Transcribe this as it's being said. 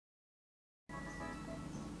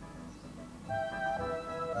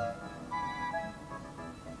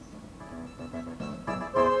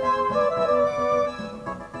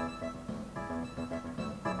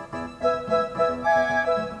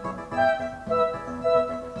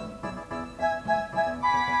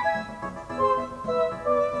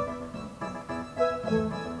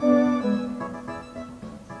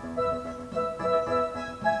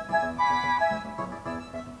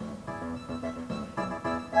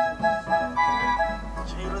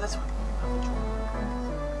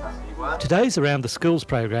Today's Around the Schools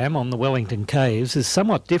program on the Wellington Caves is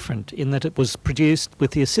somewhat different in that it was produced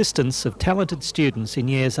with the assistance of talented students in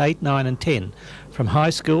years 8, 9 and 10 from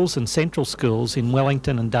high schools and central schools in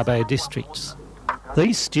Wellington and Dubbo districts.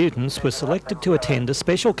 These students were selected to attend a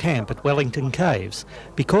special camp at Wellington Caves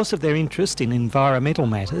because of their interest in environmental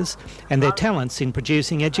matters and their talents in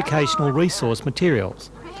producing educational resource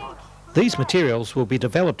materials. These materials will be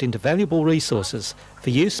developed into valuable resources for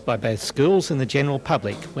use by both schools and the general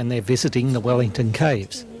public when they're visiting the Wellington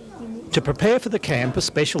Caves. To prepare for the camp, a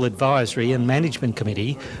special advisory and management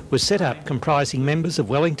committee was set up comprising members of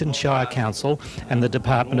Wellington Shire Council and the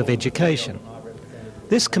Department of Education.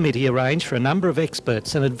 This committee arranged for a number of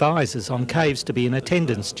experts and advisors on caves to be in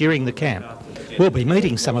attendance during the camp. We'll be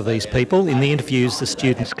meeting some of these people in the interviews the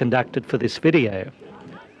students conducted for this video.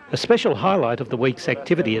 A special highlight of the week's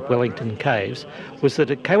activity at Wellington Caves was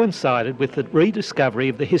that it coincided with the rediscovery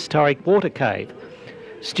of the historic water cave.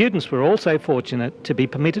 Students were also fortunate to be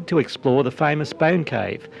permitted to explore the famous Bone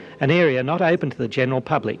Cave, an area not open to the general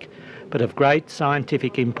public, but of great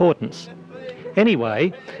scientific importance.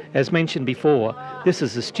 Anyway, as mentioned before, this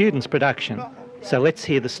is a students' production, so let's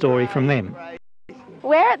hear the story from them.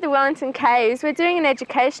 We're at the Wellington Caves. We're doing an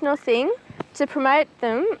educational thing to promote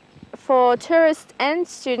them for tourists and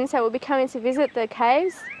students that will be coming to visit the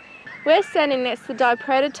caves. We're standing next to the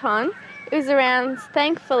Diprotodon. It was around,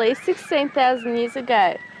 thankfully, 16,000 years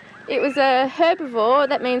ago. It was a herbivore,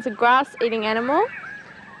 that means a grass-eating animal,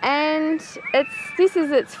 and this is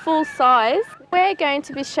its full size. We're going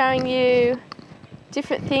to be showing you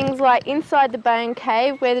different things like inside the Bone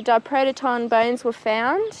Cave where the Diprotodon bones were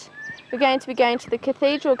found. We're going to be going to the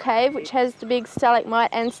Cathedral Cave, which has the big stalagmite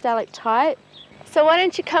and stalactite. So why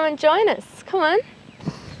don't you come and join us? Come on.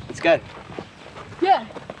 Let's go. Yeah.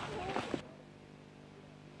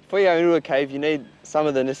 Before you go into a cave, you need some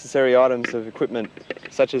of the necessary items of equipment,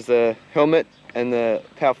 such as the helmet and the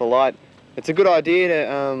powerful light. It's a good idea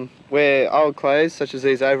to wear old clothes, such as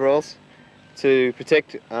these overalls, to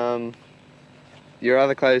protect your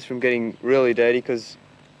other clothes from getting really dirty, because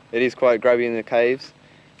it is quite grubby in the caves.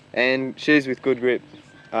 And shoes with good grip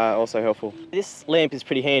are also helpful. This lamp is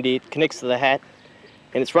pretty handy. It connects to the hat,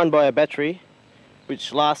 and it's run by a battery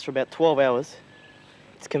which lasts for about 12 hours.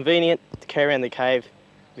 It's convenient to carry around the cave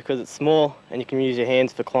because it's small and you can use your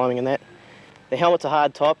hands for climbing and that. The helmet's a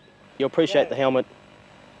hard top. You'll appreciate the helmet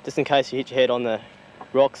just in case you hit your head on the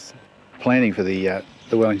rocks. Planning for the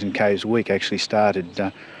Wellington Caves week actually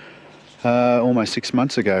started almost 6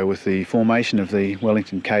 months ago with the formation of the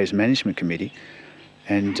Wellington Caves Management Committee.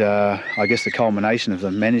 And I guess the culmination of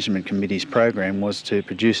the Management Committee's program was to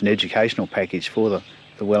produce an educational package for the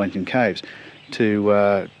Wellington Caves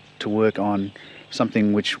to work on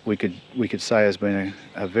something which we could say has been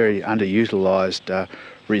a very underutilised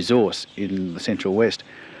resource in the Central West.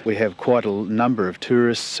 We have quite a number of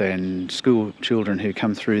tourists and school children who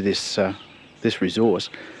come through this resource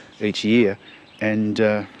each year, and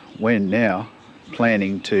we're now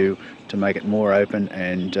planning to make it more open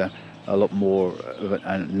and a lot more of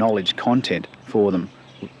a knowledge content for them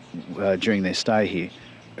during their stay here.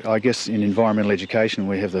 I guess in environmental education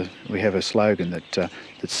we have a slogan that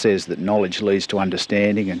says that knowledge leads to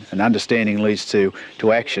understanding and understanding leads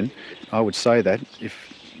to action. I would say that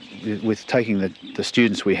with taking the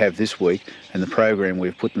students we have this week and the program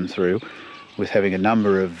we've put them through, with having a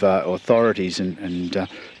number of authorities and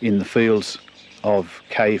in the fields of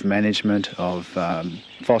cave management, of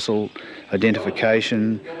fossil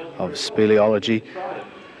identification, of speleology,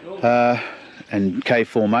 and cave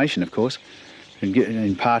formation, of course, and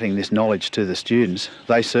imparting this knowledge to the students,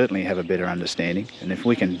 they certainly have a better understanding. And if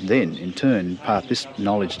we can then, in turn, impart this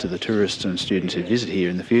knowledge to the tourists and students who visit here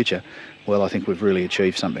in the future, well, I think we've really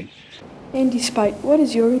achieved something. Andy Spate, what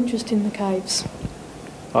is your interest in the caves?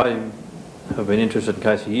 I have been interested in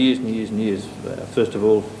caves for years and years and years. First of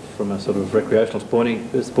all, from a sort of recreational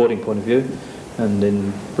sporting point of view, and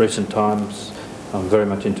in recent times I'm very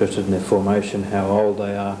much interested in their formation, how old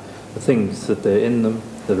they are, the things that are in them,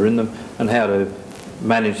 and how to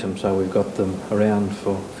manage them so we've got them around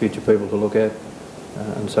for future people to look at,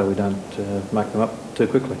 and so we don't make them up too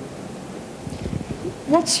quickly.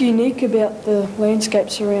 What's unique about the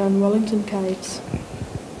landscapes around Wellington Caves?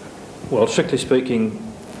 Well, strictly speaking,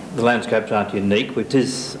 the landscapes aren't unique, which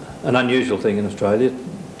is an unusual thing in Australia,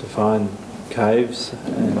 to find caves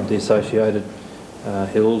and the associated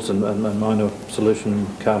hills and minor solution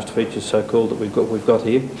karst features, so-called, that we've got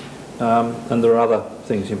here. And there are other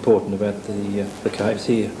things important about the caves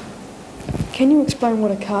here. Can you explain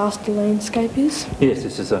what a karst landscape is? Yes,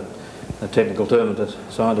 this is a technical term that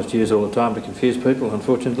scientists use all the time to confuse people,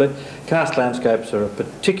 unfortunately. Karst landscapes are a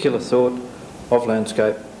particular sort of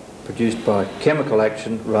landscape produced by chemical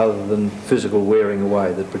action rather than physical wearing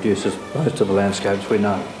away that produces most of the landscapes we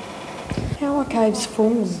know. How are caves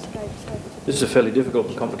formed? This is a fairly difficult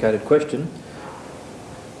and complicated question.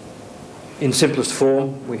 In simplest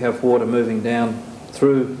form, we have water moving down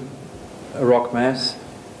through a rock mass.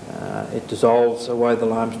 It dissolves away the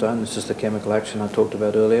limestone. This is the chemical action I talked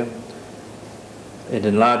about earlier. It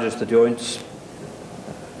enlarges the joints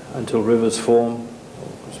until rivers form,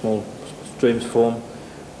 or small streams form,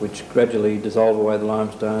 which gradually dissolve away the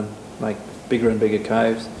limestone, make bigger and bigger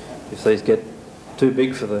caves. If these get too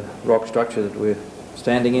big for the rock structure that we're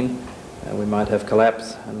standing in, we might have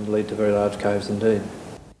collapse and lead to very large caves indeed.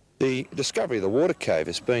 The discovery of the water cave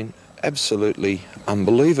has been absolutely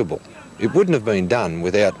unbelievable. It wouldn't have been done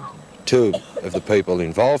without two of the people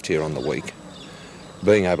involved here on the week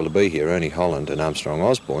being able to be here, Ernie Holland and Armstrong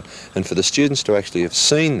Osborne, and for the students to actually have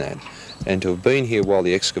seen that and to have been here while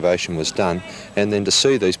the excavation was done, and then to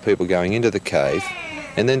see these people going into the cave,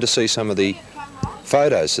 and then to see some of the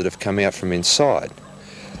photos that have come out from inside.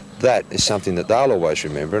 That is something that they'll always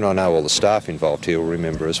remember, and I know all the staff involved here will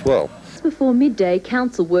remember as well. Before midday,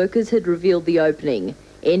 council workers had revealed the opening,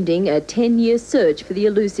 ending a 10-year search for the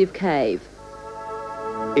elusive cave.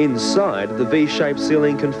 Inside, the V-shaped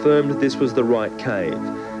ceiling confirmed this was the right cave.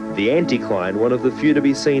 The anticline, one of the few to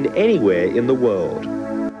be seen anywhere in the world.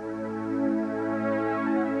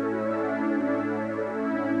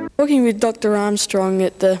 Working with Dr. Armstrong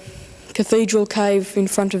at the cathedral cave in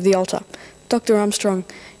front of the altar. Dr. Armstrong,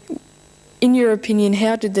 in your opinion,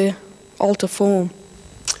 how did the altar form?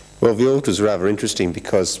 Well, the altar is rather interesting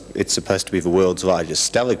because it's supposed to be the world's largest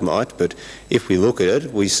stalagmite, but if we look at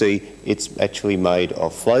it, we see it's actually made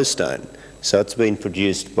of flowstone. So it's been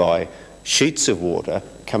produced by sheets of water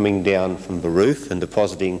coming down from the roof and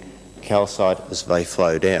depositing calcite as they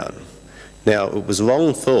flow down. Now, it was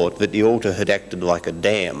long thought that the altar had acted like a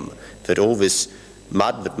dam, that all this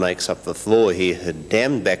mud that makes up the floor here had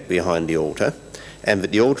dammed back behind the altar, and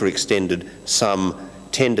that the altar extended some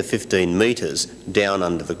 10 to 15 metres down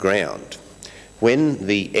under the ground. When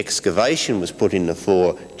the excavation was put in the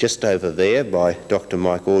floor just over there by Dr.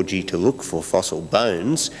 Mike Orgy to look for fossil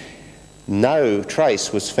bones, no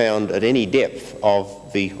trace was found at any depth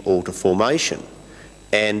of the altar formation,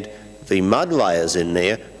 and the mud layers in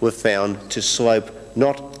there were found to slope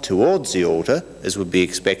not towards the altar, as would be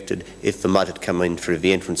expected if the mud had come in through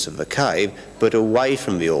the entrance of the cave, but away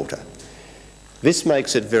from the altar. This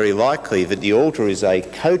makes it very likely that the altar is a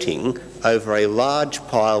coating over a large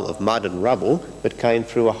pile of mud and rubble that came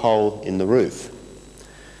through a hole in the roof.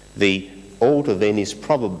 The altar then is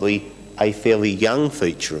probably a fairly young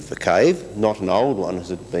feature of the cave, not an old one as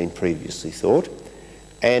had been previously thought,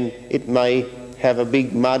 and it may have a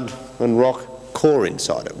big mud and rock core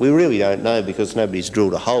inside it. We really don't know because nobody's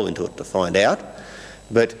drilled a hole into it to find out,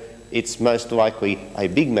 but it's most likely a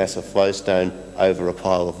big mass of flowstone over a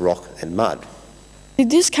pile of rock and mud. Did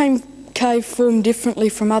this cave form differently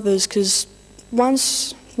from others? Because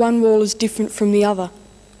one wall is different from the other.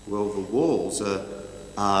 Well, the walls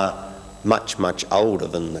are much, much older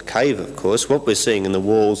than the cave, of course. What we're seeing in the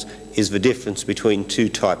walls is the difference between two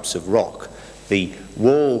types of rock. The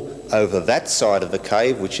wall over that side of the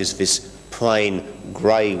cave, which is this plain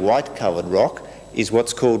grey-white coloured rock, is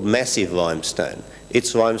what's called massive limestone.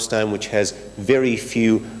 It's limestone which has very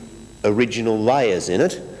few original layers in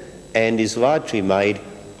it and is largely made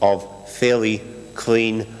of fairly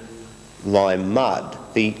clean lime mud.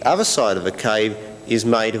 The other side of the cave is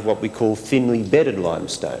made of what we call thinly bedded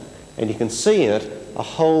limestone, and you can see in it a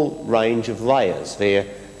whole range of layers. They're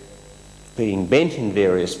being bent in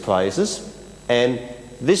various places, and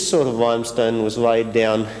this sort of limestone was laid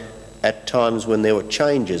down at times when there were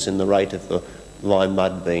changes in the rate of the lime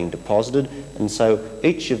mud being deposited, and so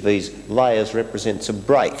each of these layers represents a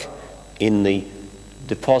break in the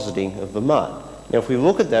depositing of the mud. Now, if we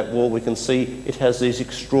look at that wall, we can see it has these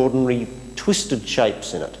extraordinary twisted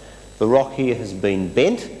shapes in it. The rock here has been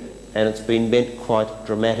bent, and it's been bent quite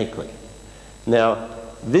dramatically. Now,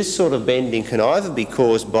 this sort of bending can either be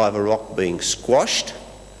caused by the rock being squashed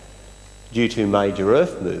due to major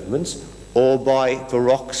earth movements, or by the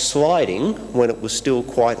rock sliding when it was still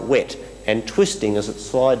quite wet and twisting as it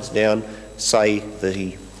slides down, say,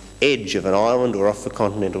 the edge of an island or off the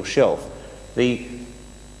continental shelf. The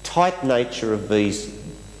tight nature of these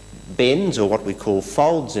bends, or what we call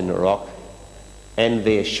folds in the rock, and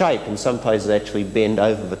their shape, in some places actually bend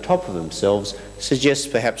over the top of themselves, suggests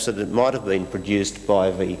perhaps that it might have been produced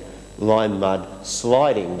by the lime mud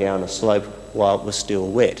sliding down a slope while it was still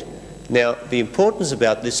wet. Now, the importance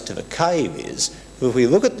about this to the cave is, if we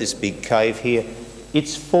look at this big cave here,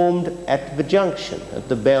 it's formed at the junction, at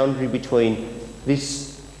the boundary between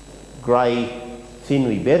this grey,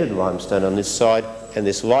 thinly bedded limestone on this side and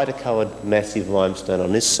this lighter coloured massive limestone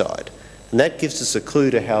on this side. And that gives us a clue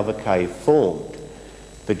to how the cave formed.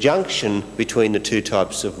 The junction between the two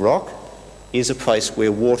types of rock is a place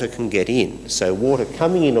where water can get in. So water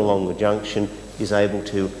coming in along the junction is able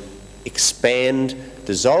to expand,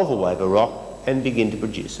 dissolve away the rock and begin to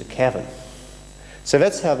produce a cavern. So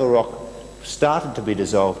that's how the rock started to be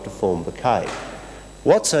dissolved to form the cave.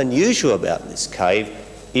 What's unusual about this cave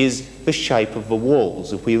is the shape of the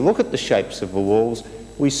walls. If we look at the shapes of the walls,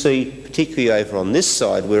 we see, particularly over on this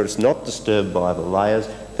side where it's not disturbed by the layers,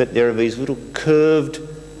 that there are these little curved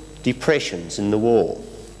depressions in the wall.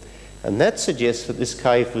 And that suggests that this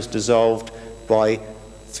cave was dissolved by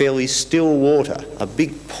fairly still water, a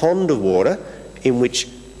big pond of water in which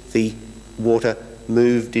the water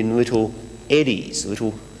moved in little eddies,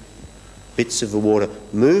 little bits of the water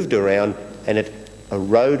moved around, and it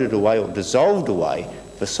eroded away or dissolved away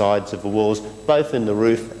the sides of the walls, both in the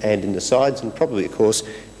roof and in the sides, and probably, of course,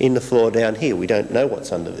 in the floor down here. We don't know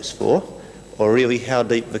what's under this floor, or really how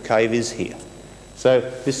deep the cave is here. So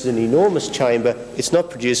this is an enormous chamber. It's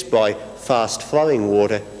not produced by fast flowing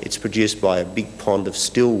water, it's produced by a big pond of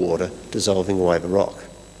still water dissolving away the rock.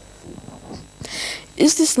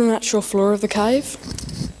 Is this the natural floor of the cave?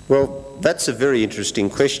 Well, that's a very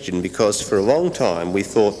interesting question, because for a long time we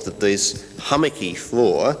thought that this hummocky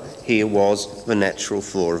floor here was the natural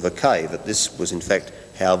floor of a cave, that this was in fact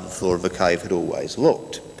how the floor of a cave had always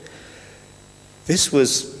looked. This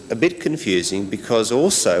was a bit confusing because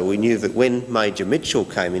also we knew that when Major Mitchell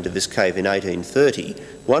came into this cave in 1830,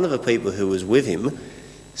 one of the people who was with him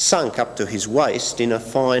sunk up to his waist in a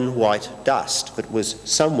fine white dust that was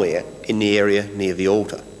somewhere in the area near the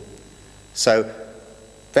altar. So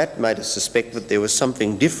that made us suspect that there was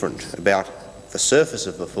something different about the surface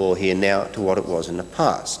of the floor here now to what it was in the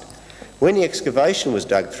past. When the excavation was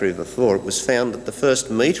dug through the floor, it was found that the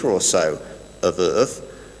first metre or so of earth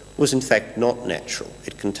was in fact not natural.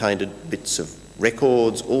 It contained bits of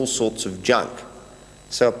records, all sorts of junk.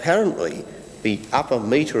 So apparently the upper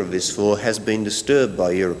metre of this floor has been disturbed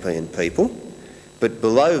by European people, but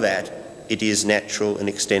below that it is natural and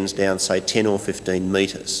extends down, say, 10 or 15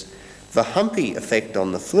 metres. The humpy effect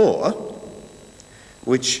on the floor,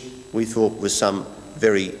 which we thought was some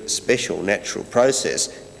very special natural process,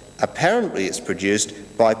 apparently it's produced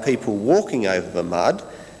by people walking over the mud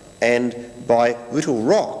and by little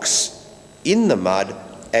rocks in the mud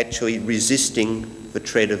actually resisting the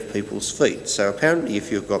tread of people's feet. So apparently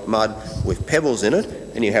if you've got mud with pebbles in it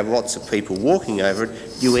and you have lots of people walking over it,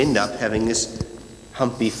 you end up having this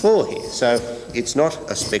humpy floor here. So it's not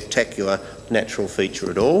a spectacular natural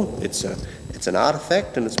feature at all. It's an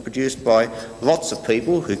artefact, and it's produced by lots of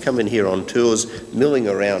people who come in here on tours, milling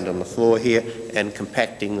around on the floor here and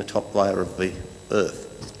compacting the top layer of the earth.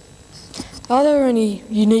 Are there any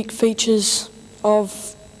unique features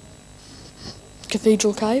of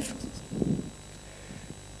Cathedral Cave?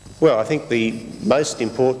 Well, I think the most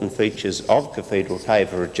important features of Cathedral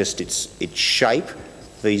Cave are just its shape,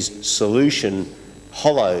 these solution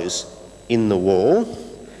hollows in the wall.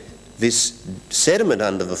 This sediment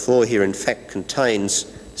under the floor here in fact contains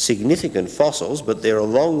significant fossils, but they're a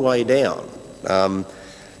long way down.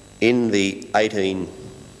 In the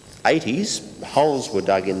 1880s, holes were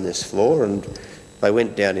dug in this floor, and they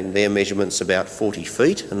went down in their measurements about 40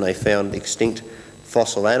 feet, and they found extinct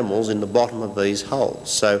fossil animals in the bottom of these holes.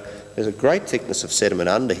 So there's a great thickness of sediment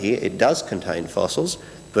under here. It does contain fossils,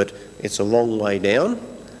 but it's a long way down,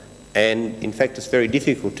 and in fact it's very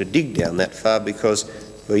difficult to dig down that far because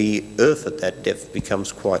the earth at that depth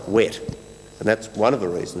becomes quite wet. And that's one of the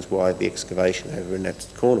reasons why the excavation over in that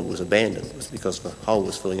corner was abandoned, was because the hole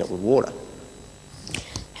was filling up with water.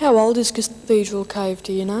 How old is Cathedral Cave,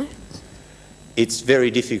 do you know? It's very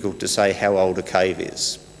difficult to say how old a cave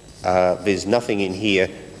is. There's nothing in here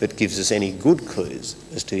that gives us any good clues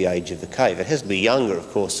as to the age of the cave. It has to be younger, of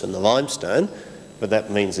course, than the limestone, but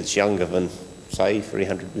that means it's younger than, say,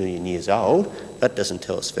 300 million years old. That doesn't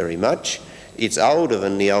tell us very much. It's older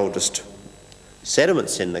than the oldest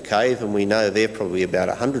sediments in the cave, and we know they're probably about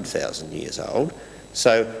 100,000 years old.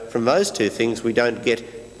 So from those two things, we don't get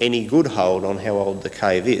any good hold on how old the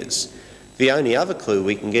cave is. The only other clue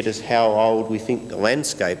we can get is how old we think the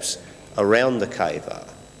landscapes around the cave are.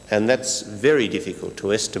 And that's very difficult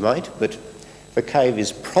to estimate, but the cave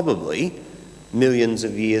is probably millions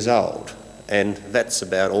of years old. And that's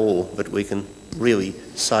about all that we can really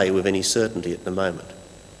say with any certainty at the moment.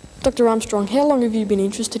 Dr. Armstrong, how long have you been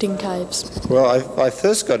interested in caves? Well, I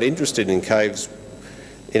first got interested in caves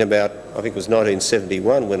in about, I think it was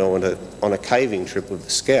 1971, when I went on a caving trip with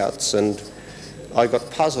the Scouts, and I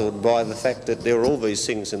got puzzled by the fact that there were all these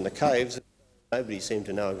things in the caves. Nobody seemed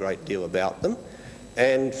to know a great deal about them.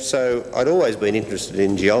 And so I'd always been interested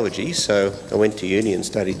in geology, so I went to uni and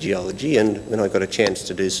studied geology, and when I got a chance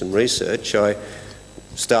to do some research, I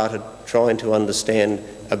started trying to understand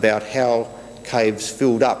about how caves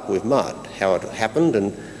filled up with mud, how it happened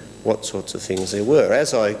and what sorts of things there were.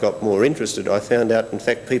 As I got more interested, I found out, in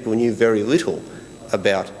fact, people knew very little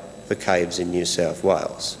about the caves in New South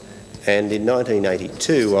Wales. And in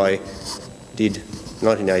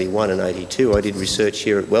 1981 and 82, I did research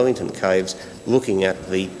here at Wellington Caves looking at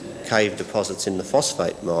the cave deposits in the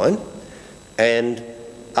phosphate mine. And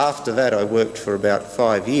after that, I worked for about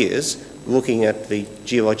 5 years looking at the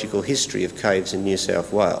geological history of caves in New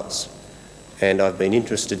South Wales. And I've been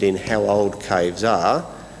interested in how old caves are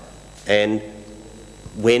and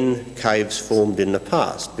when caves formed in the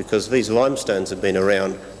past, because these limestones have been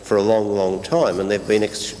around for a long, long time, and they've been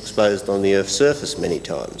exposed on the Earth's surface many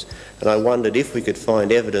times. And I wondered if we could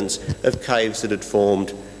find evidence of caves that had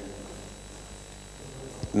formed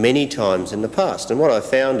many times in the past. And what I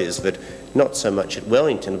found is that not so much at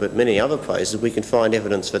Wellington, but many other places, we can find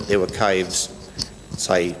evidence that there were caves,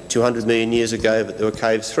 say 200 million years ago, but there were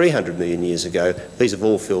caves 300 million years ago. These have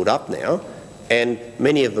all filled up now, and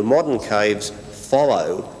many of the modern caves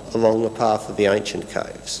follow along the path of the ancient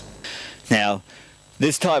caves. Now,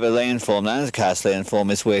 this type of landform, known as a karst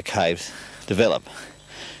landform, is where caves develop.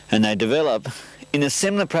 And they develop in a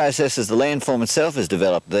similar process as the landform itself is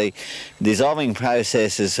developed. The dissolving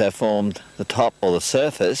processes have formed the top or the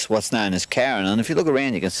surface, what's known as carron. And if you look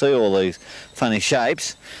around, you can see all these funny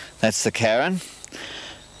shapes. That's the carron.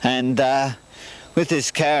 And with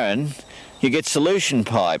this carron, you get solution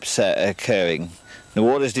pipes occurring. The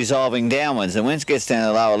water's dissolving downwards, and when it gets down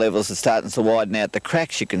to lower levels, it's starting to widen out the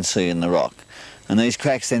cracks you can see in the rock. And these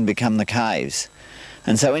cracks then become the caves.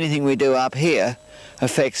 And so anything we do up here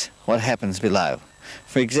affects what happens below.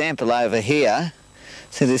 For example, over here,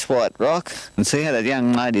 see this white rock? And see how that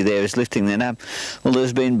young lady there is lifting that up? Well,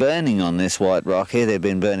 there's been burning on this white rock here. They've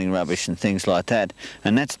been burning rubbish and things like that.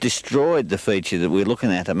 And that's destroyed the feature that we're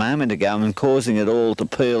looking at a moment ago and causing it all to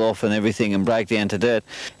peel off and everything and break down to dirt.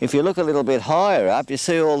 If you look a little bit higher up, you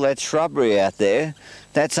see all that shrubbery out there.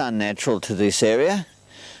 That's unnatural to this area.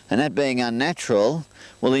 And that being unnatural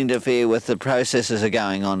will interfere with the processes that are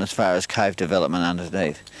going on as far as cave development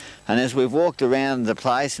underneath. And as we've walked around the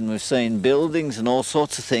place and we've seen buildings and all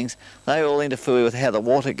sorts of things, they all interfere with how the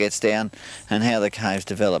water gets down and how the caves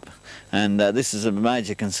develop. And this is a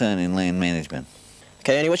major concern in land management.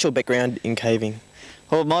 Okay, Annie, what's your background in caving?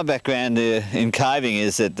 Well, my background in caving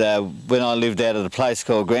is that when I lived out at a place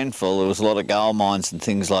called Grenfell, there was a lot of gold mines and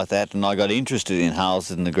things like that, and I got interested in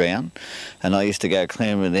holes in the ground, and I used to go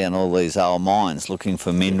clambering down all these old mines looking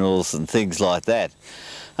for minerals and things like that.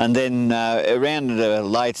 And then around the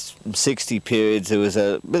late 60 periods, there was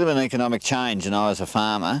a bit of an economic change, and I was a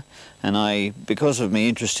farmer, and because of my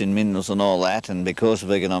interest in minerals and all that, and because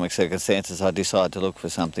of economic circumstances, I decided to look for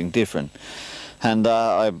something different. And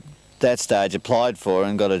I that stage applied for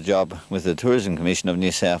and got a job with the Tourism Commission of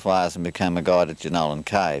New South Wales and became a guide at Jenolan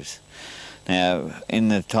Caves. Now, in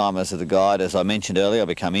the time as a guide, as I mentioned earlier, I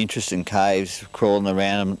became interested in caves, crawling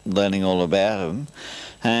around them, learning all about them.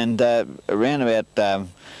 And around about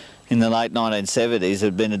in the late 1970s, there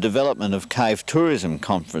had been a development of cave tourism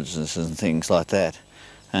conferences and things like that.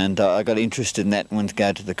 And I got interested in that and went to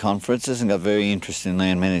go to the conferences and got very interested in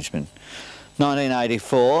land management.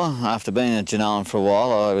 1984, after being at Jenolan for a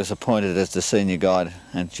while, I was appointed as the senior guide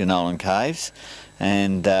at Jenolan Caves,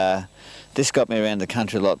 and this got me around the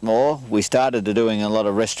country a lot more. We started doing a lot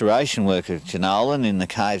of restoration work at Jenolan in the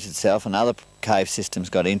caves itself, and other cave systems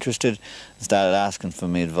got interested and started asking for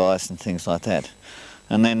me advice and things like that.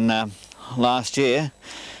 And then last year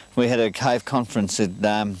we had a cave conference at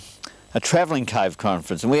a travelling cave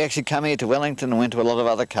conference, and we actually come here to Wellington and went to a lot of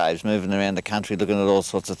other caves, moving around the country looking at all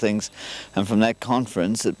sorts of things. And from that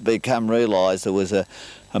conference it became realised there was a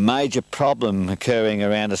major problem occurring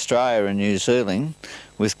around Australia and New Zealand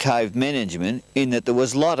with cave management, in that there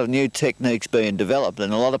was a lot of new techniques being developed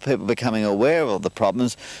and a lot of people becoming aware of the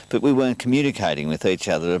problems, but we weren't communicating with each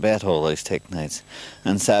other about all these techniques.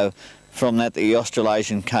 And so from that, the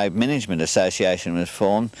Australasian Cave Management Association was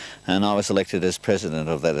formed, and I was elected as president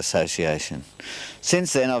of that association.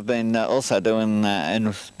 Since then, I've been also doing,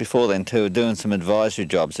 and before then too, doing some advisory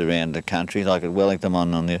jobs around the country, like at Wellington.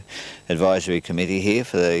 I'm on the advisory committee here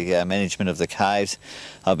for the management of the caves.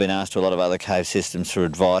 I've been asked to a lot of other cave systems for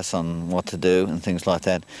advice on what to do and things like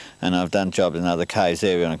that, and I've done jobs in other caves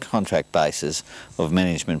area on a contract basis of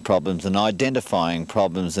management problems and identifying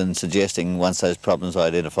problems and suggesting, once those problems are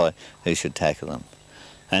identified, who should tackle them.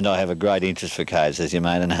 And I have a great interest for caves, as you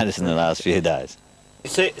may have noticed in the last few days.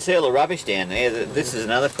 See all the rubbish down there? This is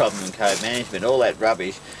another problem in cave management. All that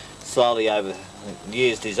rubbish slowly over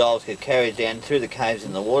years dissolves, gets carried down through the caves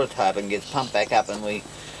in the water table and gets pumped back up, and we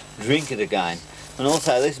drink it again. And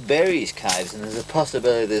also this buries caves, and there's a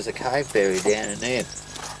possibility there's a cave buried down in there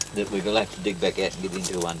that we will have to dig back out and get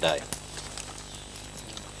into one day.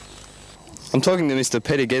 I'm talking to Mr.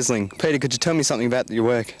 Peter Gesling. Peter, could you tell me something about your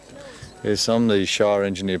work? Yes, I'm the Shire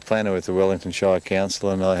Engineer Planner with the Wellington Shire Council,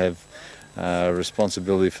 and I have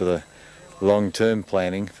responsibility for the long-term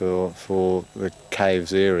planning for the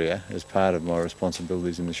caves area as part of my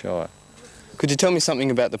responsibilities in the Shire. Could you tell me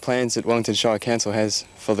something about the plans that Wellington Shire Council has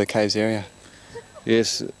for the caves area?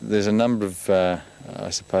 Yes, there's a number of, I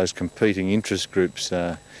suppose, competing interest groups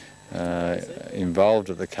involved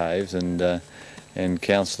at the caves, and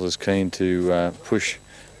Council is keen to push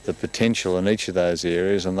the potential in each of those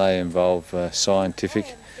areas, and they involve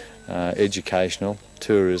scientific, educational,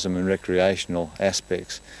 tourism and recreational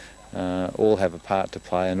aspects. All have a part to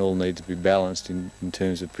play and all need to be balanced in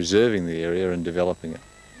terms of preserving the area and developing it.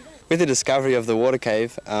 With the discovery of the water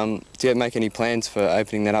cave, do you make any plans for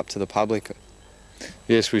opening that up to the public?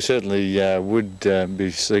 Yes, we certainly would be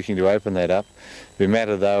seeking to open that up. It'd be a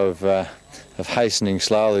matter though of hastening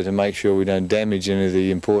slowly to make sure we don't damage any of the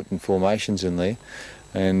important formations in there,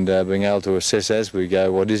 and being able to assess as we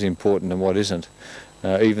go what is important and what isn't.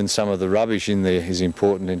 Even some of the rubbish in there is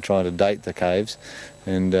important in trying to date the caves,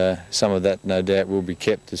 and some of that no doubt will be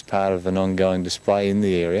kept as part of an ongoing display in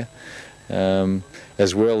the area.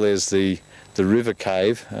 As well as the river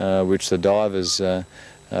cave, which the divers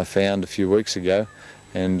found a few weeks ago,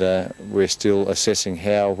 and we're still assessing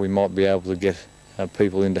how we might be able to get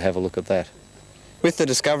people in to have a look at that. With the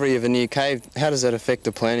discovery of a new cave, how does that affect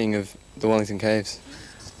the planning of the Wellington Caves?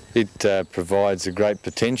 It provides a great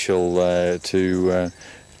potential to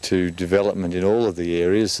development in all of the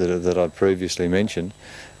areas that I previously mentioned,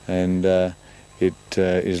 and it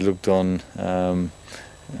is looked on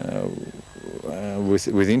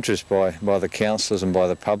with interest by the councillors and by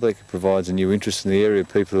the public. It provides a new interest in the area.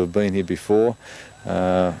 People who have been here before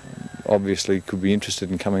obviously could be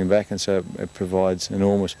interested in coming back, and so it provides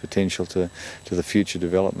enormous potential to the future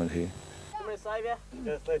development here. I'm going to save you.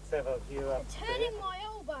 Just let's have a few up. It's hurting my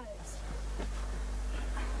elbows.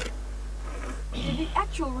 The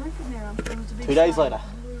actual roof in there, I'm supposed to be 2 days later.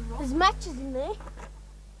 There's matches in there.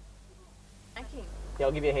 Yeah,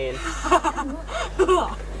 I'll give you a hand.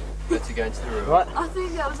 That's against the roof. Right. I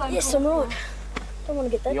think that was like. Yes, I'm right. Don't want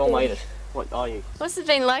to get that. You all made it. What are you? What's it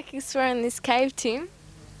been like exploring this cave, Tim?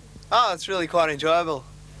 Oh, it's really quite enjoyable.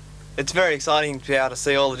 It's very exciting to be able to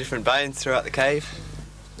see all the different bones throughout the cave.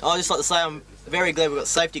 I'd just like to say I'm very glad we've got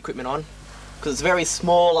safety equipment on, because it's very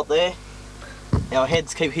small up there. Our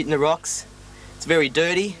heads keep hitting the rocks. It's very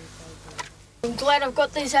dirty. I'm glad I've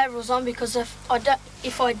got these overalls on, because if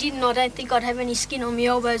I didn't, I don't think I'd have any skin on my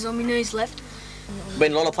elbows or my knees left.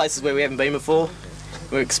 Been a lot of places where we haven't been before.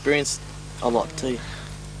 We've experienced a lot too.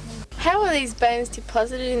 How are these bones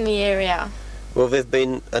deposited in the area? Well, there have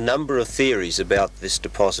been a number of theories about this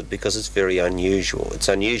deposit because it's very unusual. It's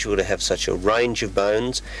unusual to have such a range of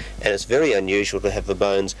bones, and it's very unusual to have the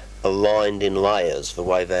bones aligned in layers the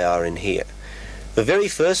way they are in here. The very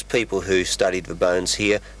first people who studied the bones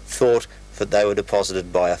here thought that they were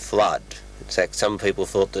deposited by a flood. In fact, some people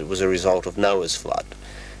thought that it was a result of Noah's flood,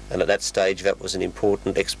 and at that stage that was an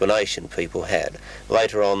important explanation people had.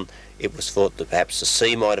 Later on, it was thought that perhaps the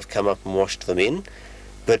sea might have come up and washed them in,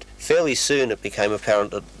 but fairly soon it became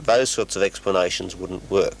apparent that those sorts of explanations wouldn't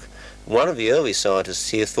work. One of the early scientists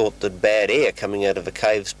here thought that bad air coming out of the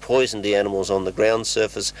caves poisoned the animals on the ground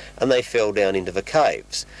surface and they fell down into the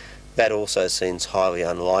caves. That also seems highly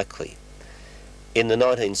unlikely. In the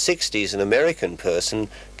 1960s, an American person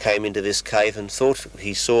came into this cave and thought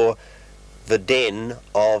he saw the den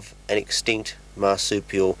of an extinct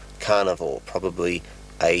marsupial carnivore, probably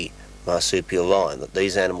a marsupial lion, that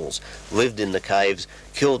these animals lived in the caves,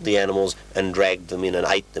 killed the animals and dragged them in and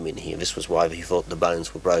ate them in here. This was why he thought the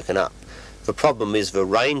bones were broken up. The problem is the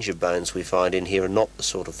range of bones we find in here are not the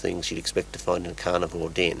sort of things you'd expect to find in a carnivore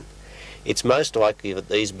den. It's most likely that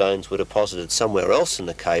these bones were deposited somewhere else in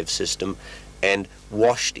the cave system and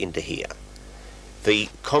washed into here. The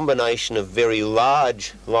combination of very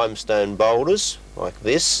large limestone boulders, like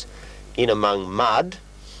this, in among mud,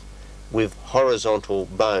 with horizontal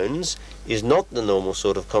bones, is not the normal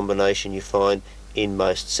sort of combination you find in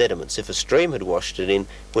most sediments. If a stream had washed it in,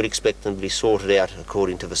 we'd expect them to be sorted out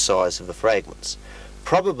according to the size of the fragments.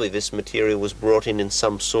 Probably this material was brought in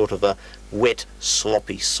some sort of a wet,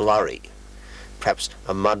 sloppy slurry, perhaps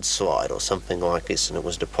a mudslide or something like this, and it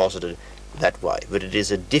was deposited that way, but it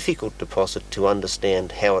is a difficult deposit to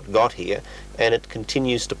understand how it got here, and it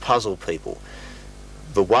continues to puzzle people.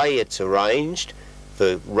 The way it's arranged,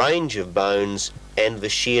 the range of bones and the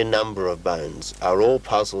sheer number of bones are all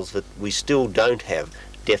puzzles that we still don't have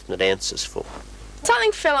definite answers for.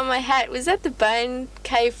 Something fell on my hat. Was that the bone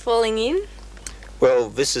cave falling in? Well,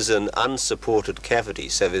 this is an unsupported cavity,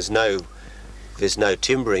 so there's no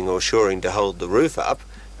timbering or shoring to hold the roof up,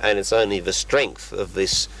 and it's only the strength of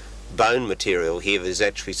this bone material here that is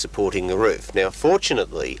actually supporting the roof. Now,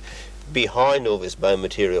 fortunately, behind all this bone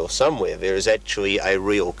material somewhere there is actually a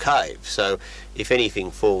real cave, so if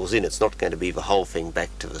anything falls in, it's not going to be the whole thing back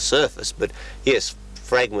to the surface, but yes,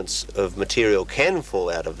 fragments of material can fall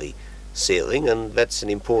out of the ceiling, and that's an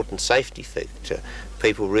important safety factor.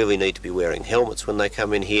 People really need to be wearing helmets when they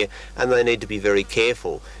come in here, and they need to be very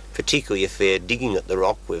careful, particularly if they're digging at the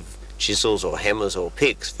rock with chisels or hammers or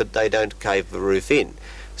picks, that they don't cave the roof in.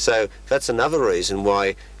 So that's another reason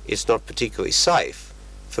why it's not particularly safe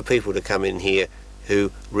for people to come in here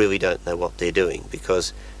who really don't know what they're doing,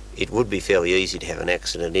 because it would be fairly easy to have an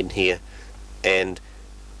accident in here, and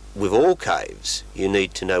with all caves you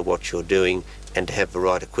need to know what you're doing and to have the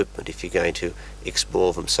right equipment if you're going to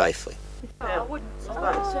explore them safely. What is it?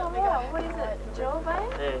 Jawbone?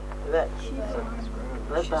 Yeah, that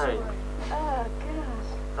bone. Oh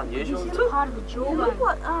gosh. Unusual. This is part of the jawbone.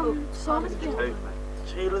 What side of the jawbone?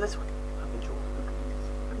 See, look this one.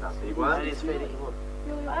 Big one. That is fairly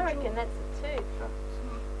good. I reckon that's a tooth.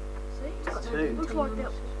 See? Looks like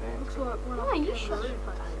that. Looks like one of you should.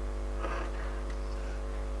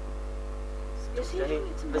 Let's see if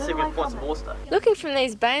we can find some more stuff. Looking from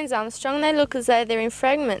these bones, Armstrong, they look as though they're in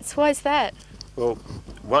fragments. Why is that? Well,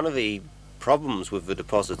 one of the problems with the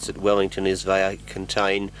deposits at Wellington is they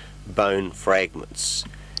contain bone fragments.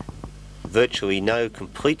 Virtually no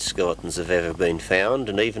complete skeletons have ever been found,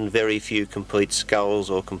 and even very few complete skulls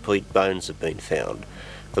or complete bones have been found.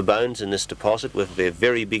 The bones in this deposit, whether they're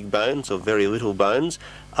very big bones or very little bones,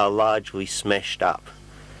 are largely smashed up.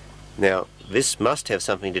 Now, this must have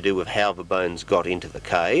something to do with how the bones got into the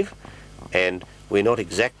cave, and we're not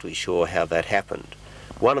exactly sure how that happened.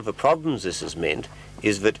 One of the problems this has meant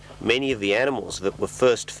is that many of the animals that were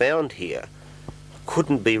first found here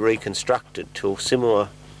couldn't be reconstructed till similar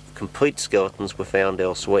complete skeletons were found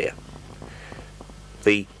elsewhere.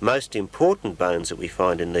 The most important bones that we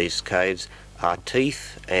find in these caves are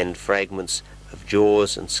teeth and fragments of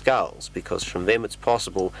jaws and skulls, because from them it's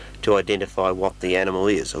possible to identify what the animal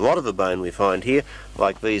is. A lot of the bone we find here,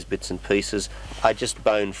 like these bits and pieces, are just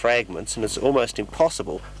bone fragments, and it's almost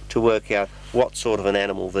impossible to work out what sort of an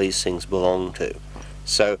animal these things belong to.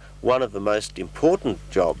 So one of the most important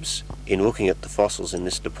jobs in looking at the fossils in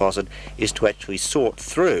this deposit is to actually sort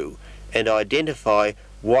through and identify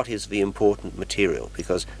what is the important material,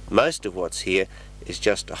 because most of what's here is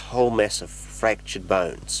just a whole mass of fractured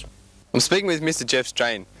bones. I'm speaking with Mr. Jeff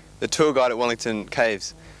Strain, the tour guide at Wellington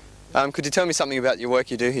Caves. Could you tell me something about your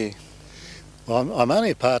work you do here? Well, I'm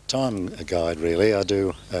only a part-time guide really. I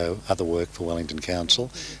do other work for Wellington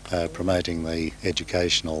Council, promoting the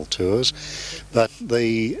educational tours. But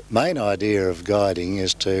the main idea of guiding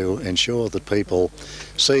is to ensure that people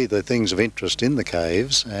see the things of interest in the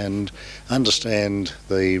caves and understand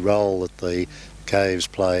the role that the caves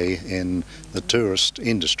play in the tourist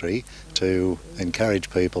industry, to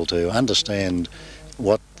encourage people to understand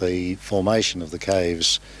what the formation of the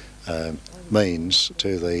caves means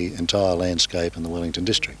to the entire landscape in the Wellington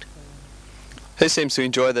district. Who seems to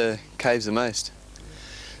enjoy the caves the most?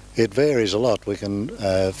 It varies a lot. We can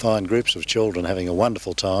find groups of children having a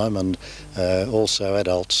wonderful time, and also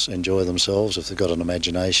adults enjoy themselves if they've got an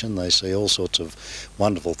imagination. They see all sorts of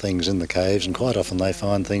wonderful things in the caves, and quite often they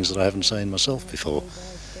find things that I haven't seen myself before,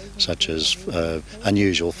 such as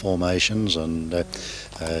unusual formations and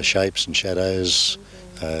shapes and shadows,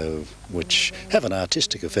 which have an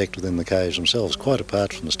artistic effect within the caves themselves, quite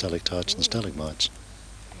apart from the stalactites and the stalagmites.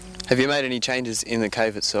 Have you made any changes in the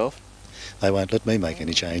cave itself? They won't let me make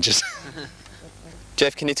any changes.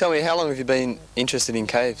 Jeff, can you tell me, how long have you been interested in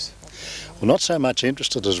caves? Well, not so much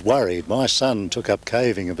interested as worried. My son took up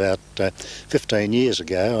caving about 15 years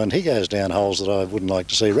ago, and he goes down holes that I wouldn't like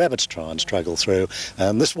to see rabbits try and struggle through.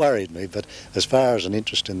 This worried me, but as far as an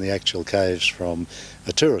interest in the actual caves from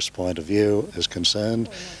a tourist point of view is concerned,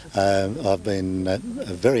 I've been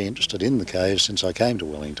very interested in the caves since I came to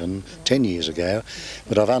Wellington 10 years ago,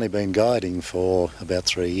 but I've only been guiding for about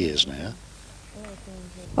 3 years now.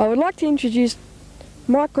 I would like to introduce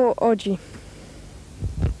Michael Odgie.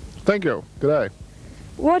 Thank you. Good day.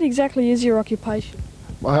 What exactly is your occupation?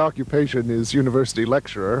 My occupation is university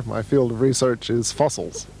lecturer. My field of research is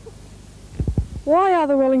fossils. Why are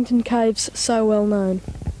the Wellington Caves so well known?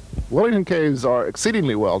 Wellington Caves are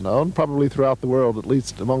exceedingly well known, probably throughout the world, at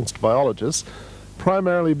least amongst biologists,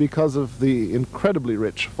 primarily because of the incredibly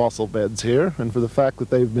rich fossil beds here and for the fact that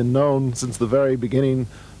they've been known since the very beginning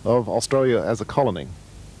of Australia as a colony.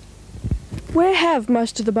 Where have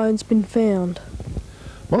most of the bones been found?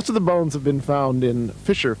 Most of the bones have been found in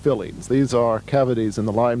fissure fillings. These are cavities in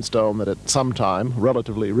the limestone that at some time,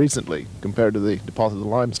 relatively recently compared to the deposit of the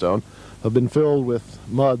limestone, have been filled with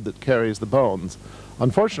mud that carries the bones.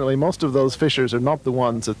 Unfortunately, most of those fissures are not the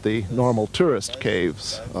ones at the normal tourist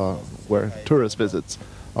caves where tourist visits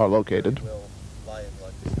are located.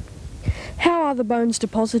 How are the bones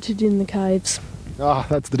deposited in the caves?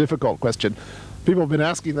 That's the difficult question. People have been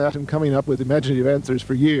asking that and coming up with imaginative answers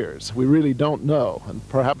for years. We really don't know, and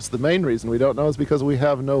perhaps the main reason we don't know is because we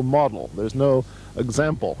have no model. There's no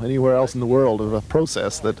example anywhere else in the world of a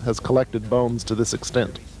process that has collected bones to this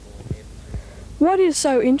extent. What is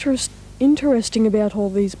so interesting about all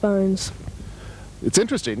these bones? It's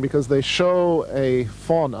interesting because they show a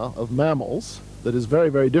fauna of mammals that is very,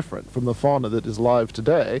 very different from the fauna that is live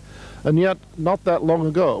today, and yet not that long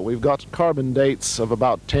ago. We've got carbon dates of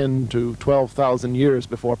about 10 to 12,000 years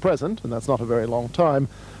before present, and that's not a very long time,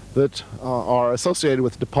 that are associated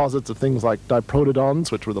with deposits of things like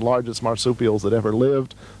diprotodons, which were the largest marsupials that ever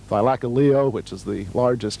lived, Thylacoleo, which is the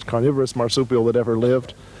largest carnivorous marsupial that ever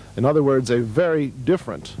lived. In other words, a very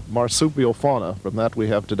different marsupial fauna from that we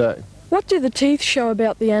have today. What do the teeth show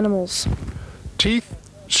about the animals? Teeth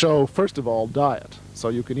show, first of all, diet. So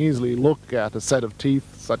you can easily look at a set of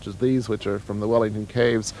teeth such as these, which are from the Wellington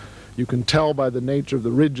Caves. You can tell by the nature of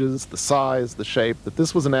the ridges, the size, the shape, that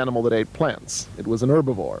this was an animal that ate plants. It was an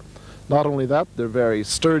herbivore. Not only that, they're very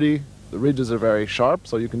sturdy, the ridges are very sharp,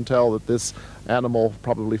 so you can tell that this animal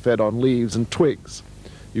probably fed on leaves and twigs.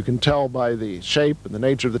 You can tell by the shape and the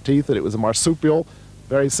nature of the teeth that it was a marsupial,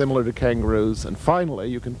 very similar to kangaroos, and finally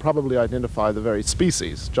you can probably identify the very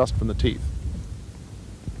species just from the teeth.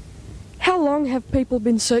 How long have people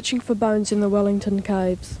been searching for bones in the Wellington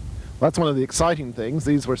Caves? That's one of the exciting things.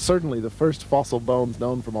 These were certainly the first fossil bones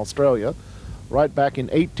known from Australia. Right back in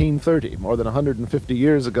 1830, more than 150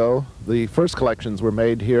 years ago, the first collections were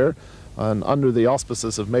made here, and under the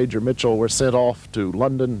auspices of Major Mitchell were sent off to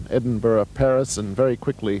London, Edinburgh, Paris, and very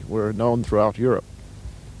quickly were known throughout Europe.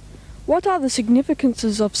 What are the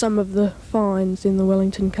significances of some of the finds in the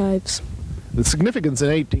Wellington Caves? The significance in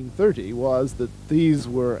 1830 was that these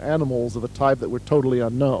were animals of a type that were totally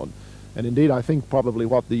unknown. And indeed, I think probably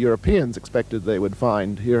what the Europeans expected they would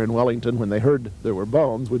find here in Wellington when they heard there were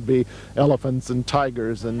bones would be elephants and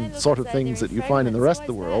tigers and sort of things that you find in the rest of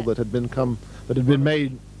the world that had been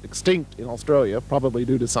made extinct in Australia, probably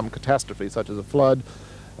due to some catastrophe such as a flood.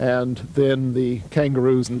 And then the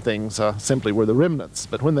kangaroos and things simply were the remnants.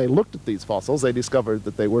 But when they looked at these fossils, they discovered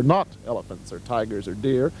that they were not elephants or tigers or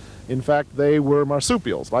deer. In fact, they were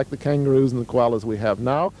marsupials, like the kangaroos and the koalas we have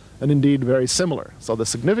now, and indeed very similar. So the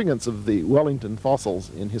significance of the Wellington fossils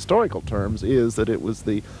in historical terms is that it was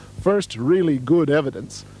the first really good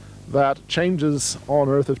evidence that changes on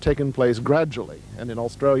Earth have taken place gradually. And in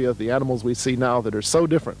Australia, the animals we see now that are so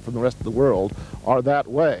different from the rest of the world are that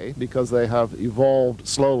way because they have evolved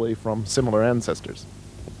slowly from similar ancestors.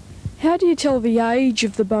 How do you tell the age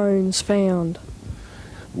of the bones found?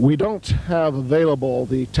 We don't have available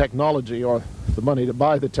the technology or the money to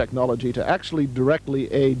buy the technology to actually directly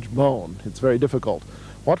age bone. It's very difficult.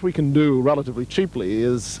 What we can do relatively cheaply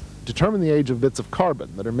is determine the age of bits of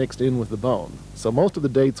carbon that are mixed in with the bone. So most of the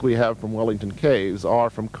dates we have from Wellington Caves are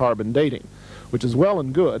from carbon dating, which is well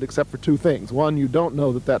and good except for two things. One, you don't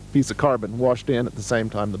know that that piece of carbon washed in at the same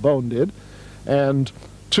time the bone did, and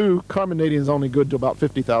two, carbon dating is only good to about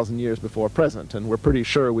 50,000 years before present, and we're pretty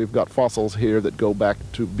sure we've got fossils here that go back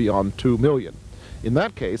to beyond 2 million. In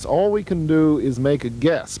that case, all we can do is make a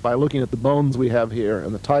guess by looking at the bones we have here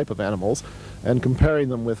and the type of animals and comparing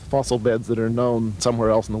them with fossil beds that are known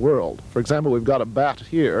somewhere else in the world. For example, we've got a bat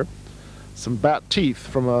here, some bat teeth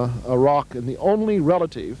from a rock, and the only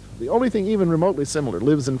relative, the only thing even remotely similar,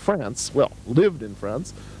 lives in France, well, lived in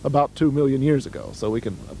France about 2 million years ago, so we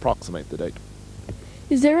can approximate the date.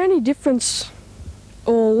 Is there any difference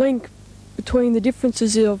or link between the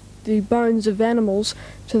differences of the bones of animals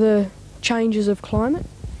to the changes of climate?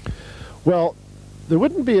 Well, there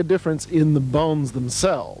wouldn't be a difference in the bones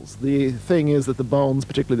themselves. The thing is that the bones,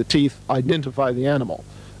 particularly the teeth, identify the animal.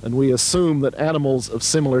 And we assume that animals of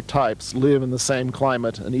similar types live in the same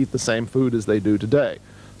climate and eat the same food as they do today.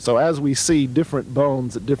 So as we see different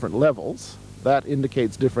bones at different levels, that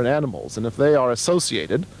indicates different animals. And if they are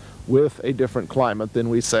associated with a different climate, then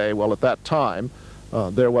we say, well, at that time,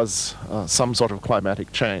 there was some sort of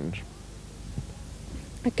climatic change.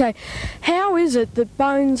 Okay, how is it that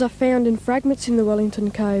bones are found in fragments in the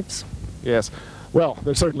Wellington Caves? Yes, well,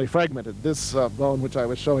 they're certainly fragmented. This bone, which I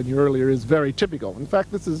was showing you earlier, is very typical. In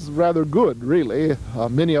fact, this is rather good, really.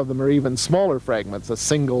 Many of them are even smaller fragments, a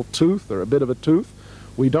single tooth or a bit of a tooth.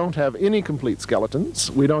 We don't have any complete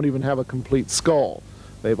skeletons. We don't even have a complete skull.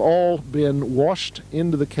 They've all been washed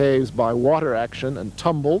into the caves by water action and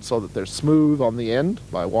tumbled so that they're smooth on the end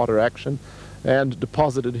by water action and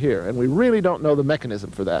deposited here. And we really don't know the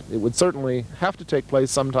mechanism for that. It would certainly have to take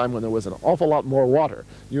place sometime when there was an awful lot more water.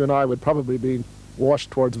 You and I would probably be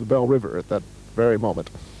washed towards the Bell River at that very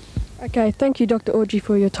moment. Okay, thank you, Dr. Orji,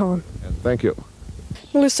 for your time. And thank you.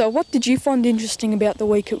 Melissa, what did you find interesting about the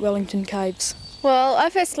week at Wellington Caves? Well,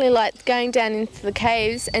 I personally liked going down into the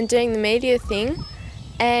caves and doing the media thing,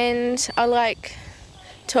 and I like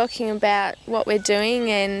talking about what we're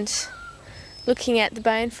doing and looking at the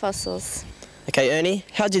bone fossils. Okay, Ernie,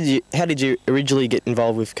 how did you originally get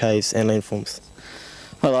involved with caves and landforms?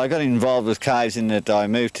 Well, I got involved with caves in that I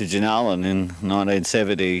moved to Jenolan in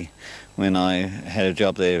 1970 when I had a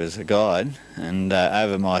job there as a guide, and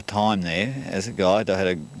over my time there as a guide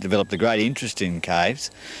I developed a great interest in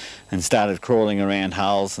caves and started crawling around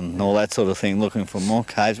holes and all that sort of thing looking for more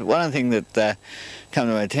caves. But one of the things that came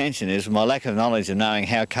to my attention is my lack of knowledge of knowing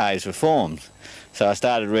how caves were formed. So I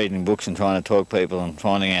started reading books and trying to talk to people and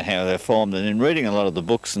finding out how they're formed, and in reading a lot of the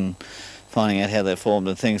books and finding out how they're formed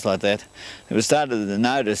and things like that, it was started to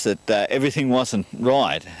notice that everything wasn't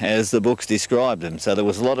right as the books described them. So there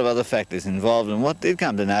was a lot of other factors involved, and what did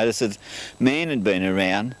come to notice that man had been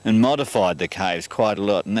around and modified the caves quite a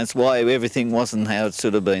lot, and that's why everything wasn't how it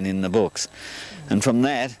should have been in the books. And from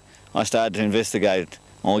that I started to investigate,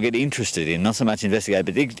 or get interested in, not so much investigate,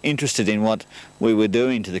 but interested in what we were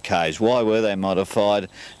doing to the caves. Why were they modified?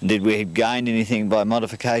 Did we gain anything by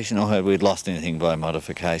modification, or had we lost anything by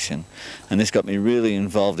modification? And this got me really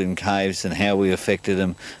involved in caves and how we affected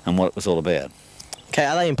them and what it was all about. Okay,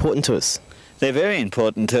 are they important to us? They're very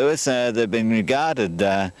important to us. They've been regarded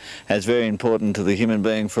as very important to the human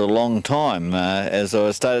being for a long time. As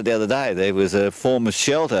I stated the other day, there was a form of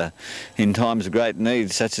shelter in times of great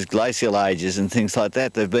need, such as glacial ages and things like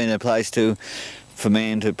that. They've been a place for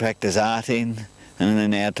man to practice art in,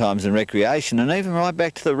 and in our times in recreation, and even right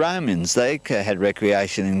back to the Romans, they had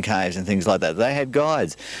recreation in caves and things like that. They had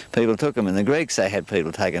guides. People took them. In the Greeks, they had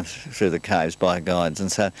people taken through the caves by guides,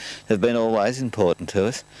 and so they've been always important to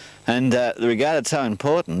us. And they regarded so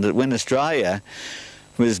important that when Australia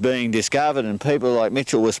was being discovered and people like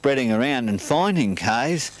Mitchell were spreading around and finding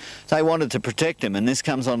caves, they wanted to protect them, and this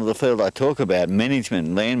comes onto the field I talk about,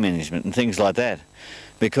 management, land management and things like that,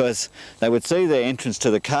 because they would see their entrance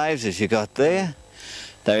to the caves as you got there.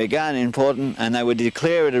 They were again important, and they would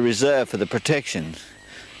declare it a reserve for the protection.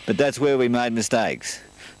 But that's where we made mistakes.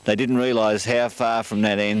 They didn't realise how far from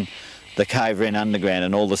that end the cave ran underground,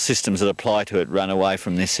 and all the systems that apply to it run away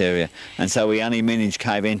from this area. And so we only manage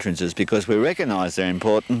cave entrances because we recognise they're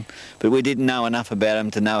important, but we didn't know enough about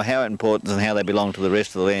them to know how important and how they belong to the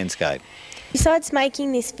rest of the landscape. Besides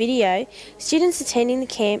making this video, students attending the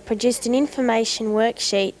camp produced an information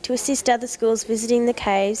worksheet to assist other schools visiting the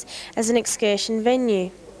caves as an excursion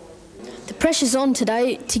venue. The pressure's on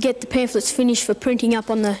today to get the pamphlets finished for printing up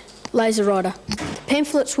on the laser writer. The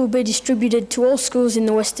pamphlets will be distributed to all schools in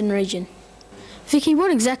the Western region. Vicky,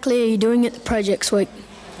 what exactly are you doing at the projects week?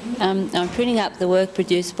 I'm printing up the work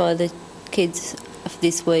produced by the kids of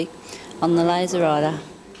this week on the laser writer.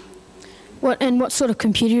 What sort of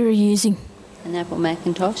computer are you using? An Apple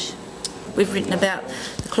Macintosh. We've written about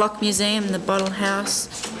the Clock Museum, the Bottle House,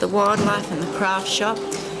 the wildlife and the craft shop,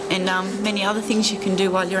 and many other things you can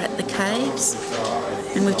do while you're at the caves.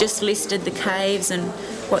 And we've just listed the caves and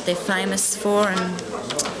what they're famous for, and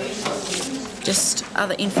just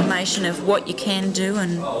other information of what you can do,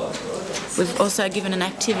 and we've also given an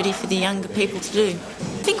activity for the younger people to do.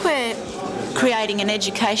 I think we're creating an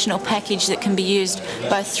educational package that can be used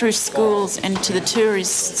both through schools and to the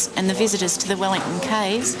tourists and the visitors to the Wellington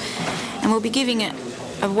Caves, and we'll be giving it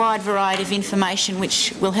a wide variety of information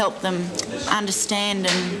which will help them understand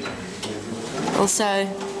and also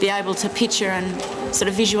be able to picture and sort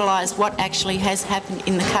of visualise what actually has happened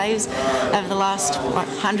in the caves over the last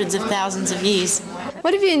hundreds of thousands of years.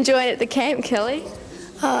 What have you enjoyed at the camp, Kelly?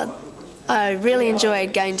 I really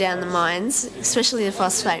enjoyed going down the mines, especially the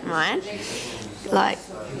phosphate mine. Like,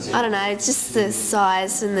 I don't know, it's just the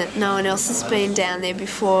size and that no one else has been down there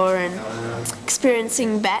before, and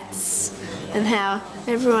experiencing bats and how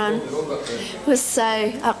everyone was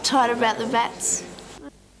so uptight about the bats.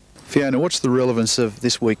 Fiona, what's the relevance of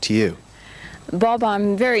this week to you? Bob,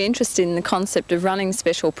 I'm very interested in the concept of running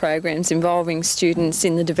special programs involving students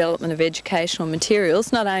in the development of educational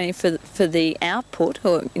materials, not only for the output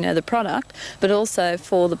or the product, but also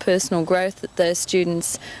for the personal growth that those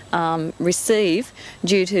students receive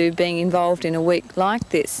due to being involved in a week like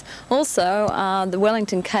this. Also, the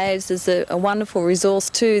Wellington Caves is a wonderful resource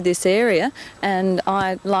to this area, and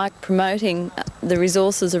I like promoting the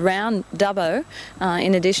resources around Dubbo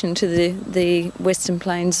in addition to the Western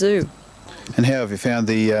Plains Zoo. And how have you found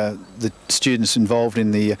the students involved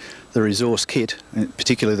in the resource kit,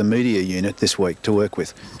 particularly the media unit, this week to work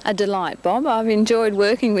with? A delight, Bob. I've enjoyed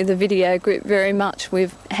working with the video group very much.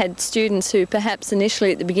 We've had students who perhaps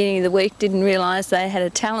initially at the beginning of the week didn't realise they had a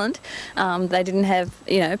talent. They didn't have,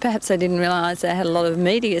 perhaps they didn't realise they had a lot of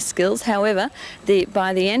media skills. However,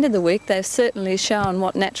 by the end of the week, they've certainly shown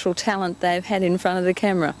what natural talent they've had in front of the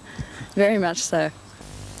camera. Very much so.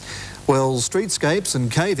 Well, streetscapes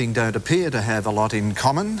and caving don't appear to have a lot in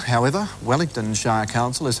common. However, Wellington Shire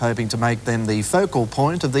Council is hoping to make them the focal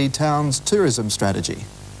point of the town's tourism strategy.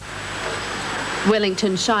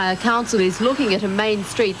 Wellington Shire Council is looking at a Main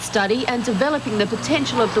Street study and developing the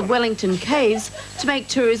potential of the Wellington Caves to make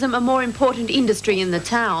tourism a more important industry in the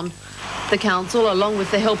town. The council, along with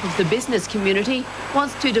the help of the business community,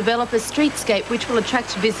 wants to develop a streetscape which will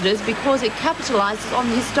attract visitors because it capitalises on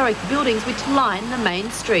the historic buildings which line the main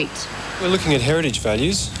street. We're looking at heritage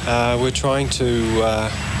values. We're trying to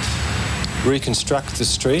reconstruct the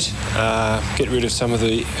street, get rid of some of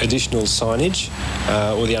the additional signage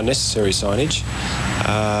or the unnecessary signage,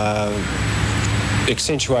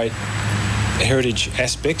 accentuate heritage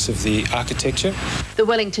aspects of the architecture. The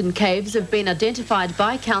Wellington Caves have been identified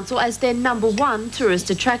by council as their #1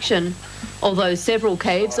 tourist attraction. Although several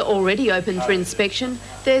caves are already open for inspection,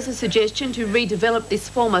 there's a suggestion to redevelop this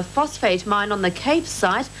former phosphate mine on the cave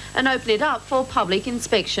site and open it up for public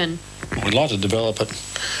inspection. We'd like to develop it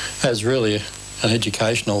as really an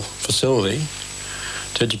educational facility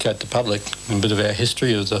to educate the public a bit of our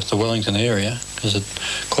history of the Wellington area, because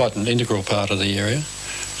it's quite an integral part of the area.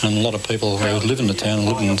 And a lot of people who live in the town and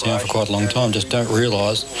lived in the town for quite a long time just don't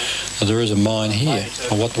realise that there is a mine here,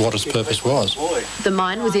 or what its purpose was. The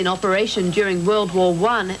mine was in operation during World War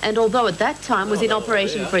I, and although at that time was in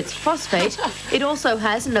operation for its phosphate, it also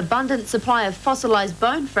has an abundant supply of fossilised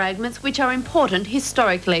bone fragments which are important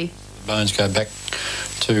historically. The bones go back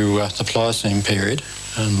to the Pliocene period,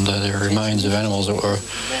 and there are remains of animals that were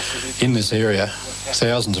in this area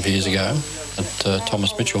thousands of years ago.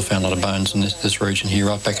 Thomas Mitchell found a lot of bones in this region here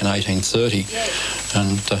right back in 1830,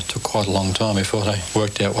 and it took quite a long time before they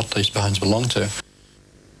worked out what these bones belonged to.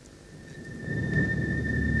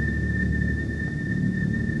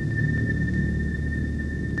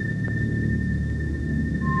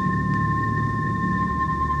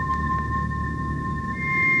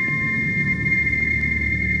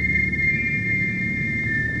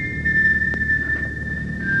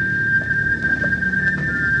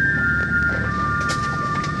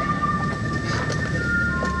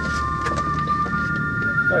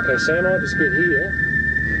 Okay, Sam, I'll just get here.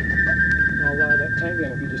 I'll lower that tank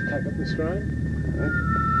down if you just take up the screen.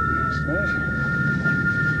 Smash.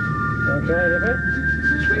 Okay, Evo.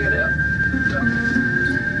 Swing it out.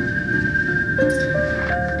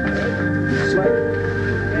 Slow.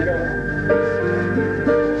 You go.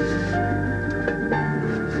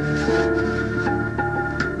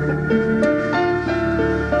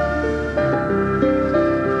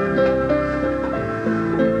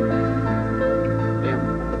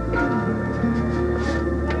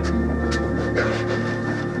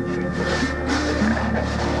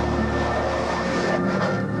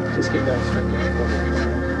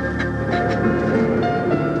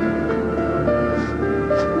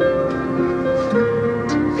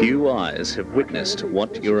 Few eyes have witnessed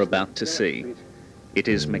what you're about to see. It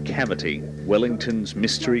is McCavity, Wellington's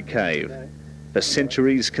mystery cave. For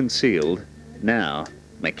centuries concealed, now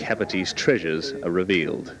McCavity's treasures are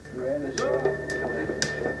revealed.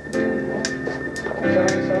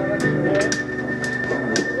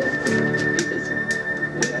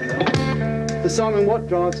 So Simon, what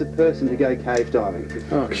drives a person to go cave diving?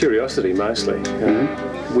 Oh, curiosity mostly.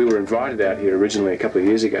 We were invited out here originally a couple of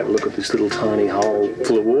years ago to look at this little tiny hole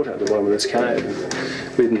full of water at the bottom of this cave.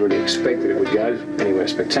 We didn't really expect that it would go anywhere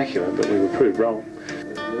spectacular, but we were proved wrong.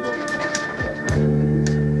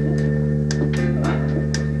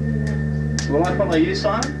 Will I follow you,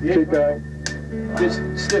 Simon? Yeah. Keep going. Just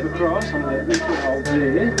step across on that little hole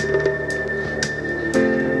there.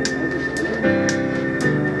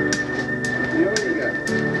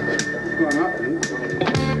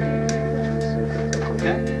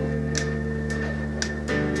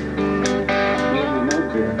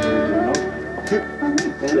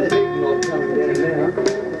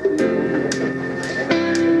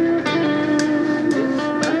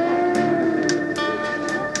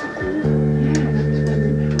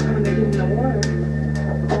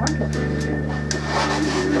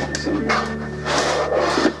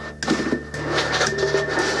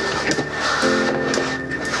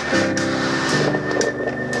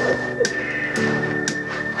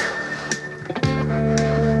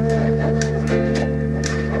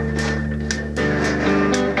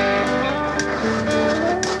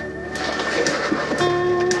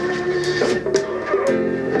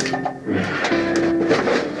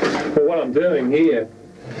 what I'm doing here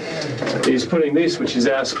is putting this, which is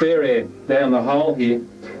our spare air, down the hole here.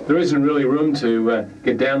 There isn't really room to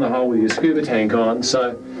get down the hole with your scuba tank on,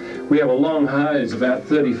 so we have a long hose, about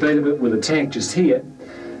 30 feet of it, with a tank just here,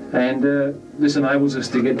 and this enables us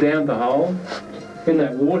to get down the hole in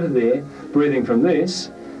that water there, breathing from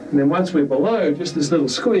this, and then once we're below just this little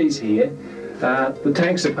squeeze here, the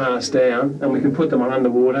tanks are passed down and we can put them on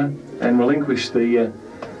underwater and relinquish the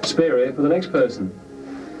spare air for the next person.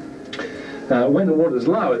 When the water's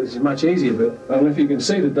low, this is much easier, but I don't know if you can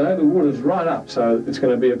see today, the water's right up, so it's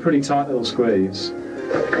going to be a pretty tight little squeeze.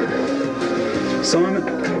 Simon?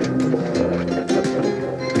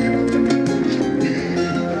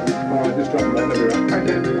 Oh, just drop that over.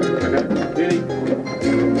 Okay. Ready?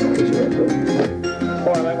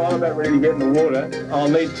 All right, while I'm about ready to get in the water, I'll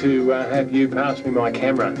need to have you pass me my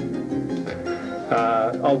camera.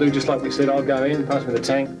 I'll do just like we said, I'll go in, pass me the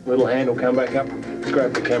tank, little hand will come back up,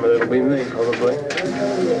 grab the camera, that'll be me probably.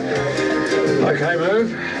 Okay, move.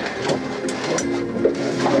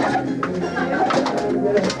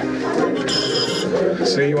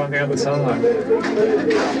 See you on the other side.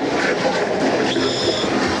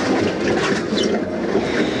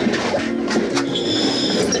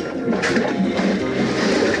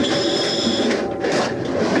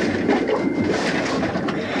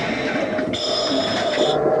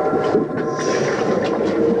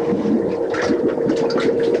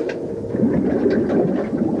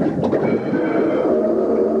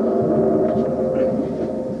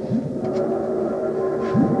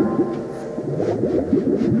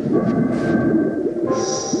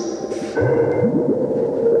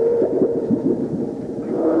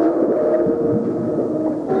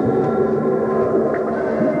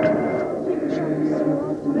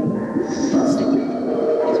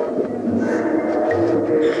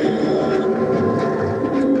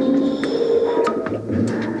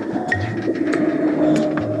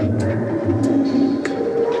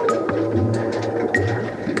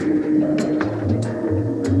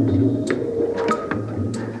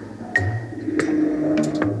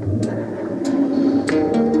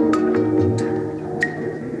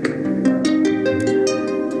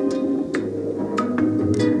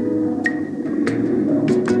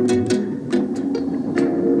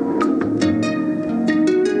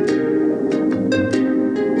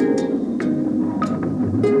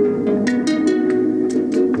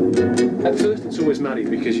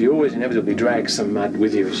 Because you always inevitably drag some mud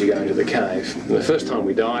with you as you go into the cave. And the first time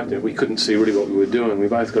we dived it, we couldn't see really what we were doing. We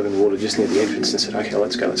both got in the water just near the entrance and said, okay,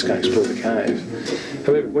 let's go explore the cave.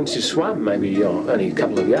 However, once you swam maybe only a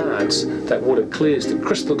couple of yards, that water clears to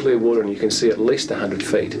crystal clear water and you can see at least 100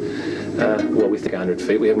 feet. Well, we think 100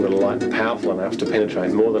 feet. We haven't got a light powerful enough to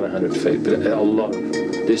penetrate more than 100 feet, but a lot of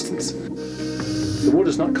distance. The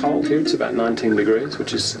water's not cold here, it's about 19 degrees,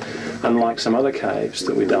 which is unlike some other caves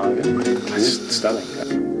that we dive in. It's stunning.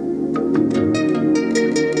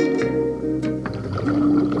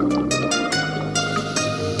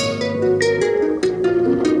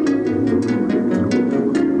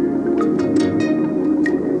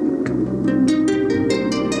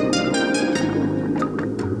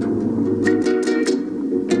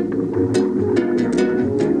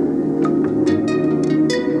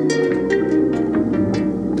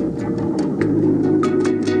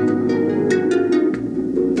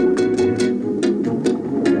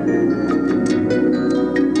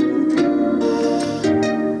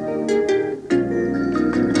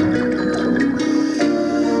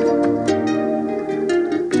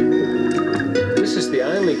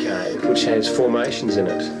 Formations in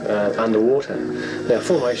it underwater. Now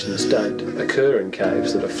formations don't occur in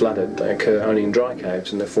caves that are flooded, they occur only in dry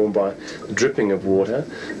caves and they're formed by the dripping of water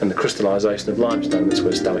and the crystallisation of limestone. That's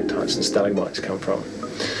where stalactites and stalagmites come from.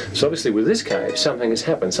 So obviously with this cave something has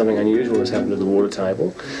happened, something unusual has happened to the water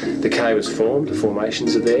table. The cave has formed, the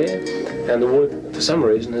formations are there, and the water for some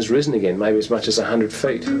reason has risen again, maybe as much as 100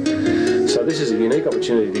 feet. So this is a unique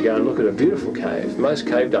opportunity to go and look at a beautiful cave. Most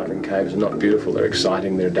cave diving caves are not beautiful, they're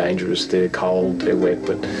exciting, they're dangerous, they're cold, they're wet,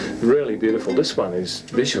 but really beautiful. This one is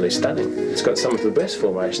visually stunning. It's got some of the best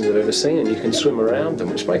formations I've ever seen and you can swim around them,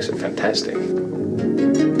 which makes it fantastic.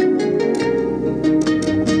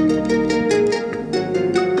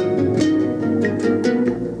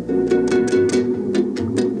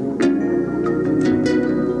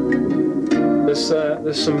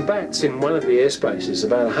 There's some bats in one of the air spaces,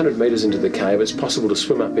 about 100 metres into the cave. It's possible to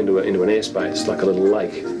swim up into an airspace, like a little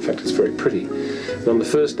lake. In fact, it's very pretty. And on the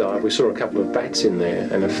first dive, we saw a couple of bats in there,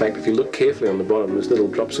 and in fact, if you look carefully on the bottom, there's little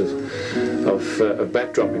drops of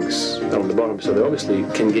bat droppings on the bottom, so they obviously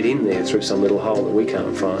can get in there through some little hole that we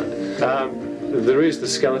can't find. There is the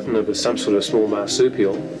skeleton of some sort of small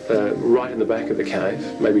marsupial right in the back of the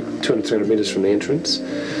cave, maybe 200, 300 metres from the entrance.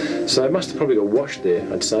 So it must have probably got washed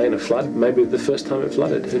there, I'd say, in a flood. Maybe the first time it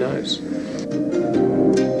flooded, who knows?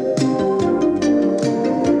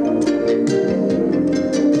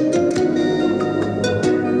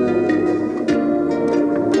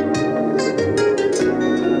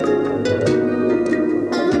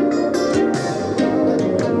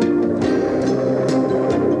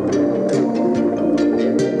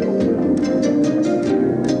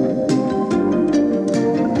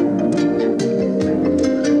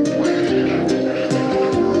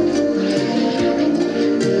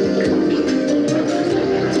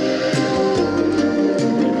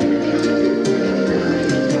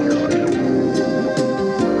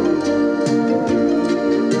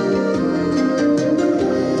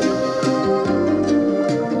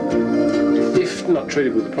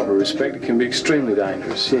 Treated with the proper respect, it can be extremely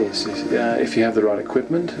dangerous, yes. If you have the right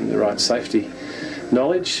equipment and the right safety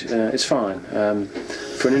knowledge, it's fine.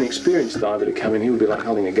 For an inexperienced diver to come in, he would be like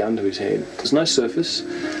holding a gun to his head. There's no surface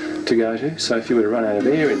to go to, so if you were to run out of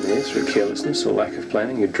air in there through carelessness or lack of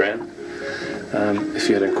planning, you'd drown. If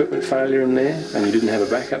you had equipment failure in there and you didn't have a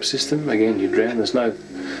backup system, again, you'd drown. There's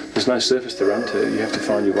no surface to run to. You have to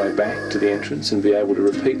find your way back to the entrance and be able to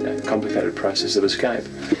repeat that complicated process of escape.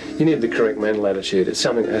 You need the correct mental attitude. It's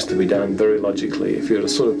something that has to be done very logically. If you're the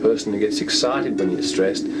sort of person who gets excited when you're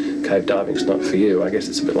stressed, cave diving's not for you. I guess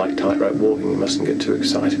it's a bit like tightrope walking. You mustn't get too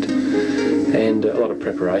excited. And a lot of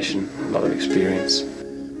preparation, a lot of experience.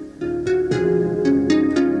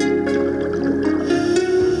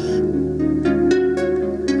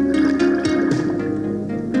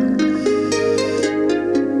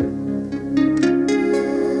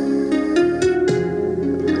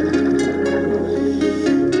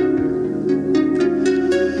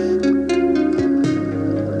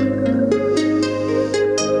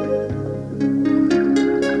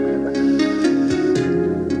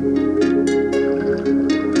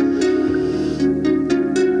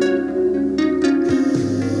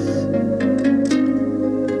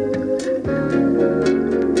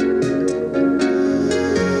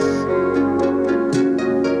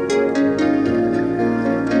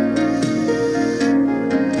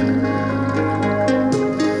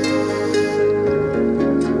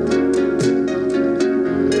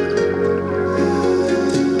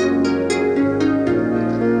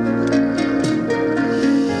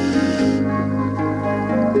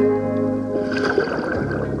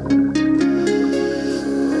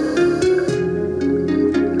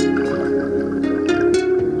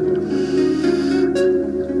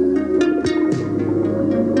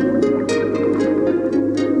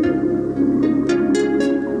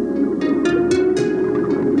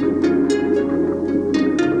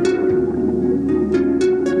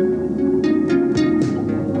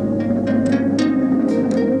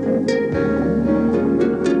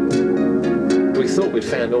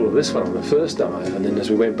 Found all of this one on the first dive, and then as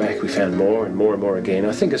we went back we found more and more and more again.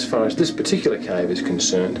 I think as far as this particular cave is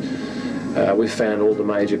concerned, we've found all the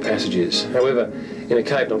major passages. However, in a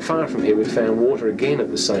cave not far from here we've found water again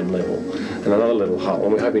at the same level and another little hole,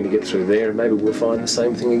 and we're hoping to get through there and maybe we'll find the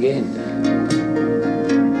same thing again.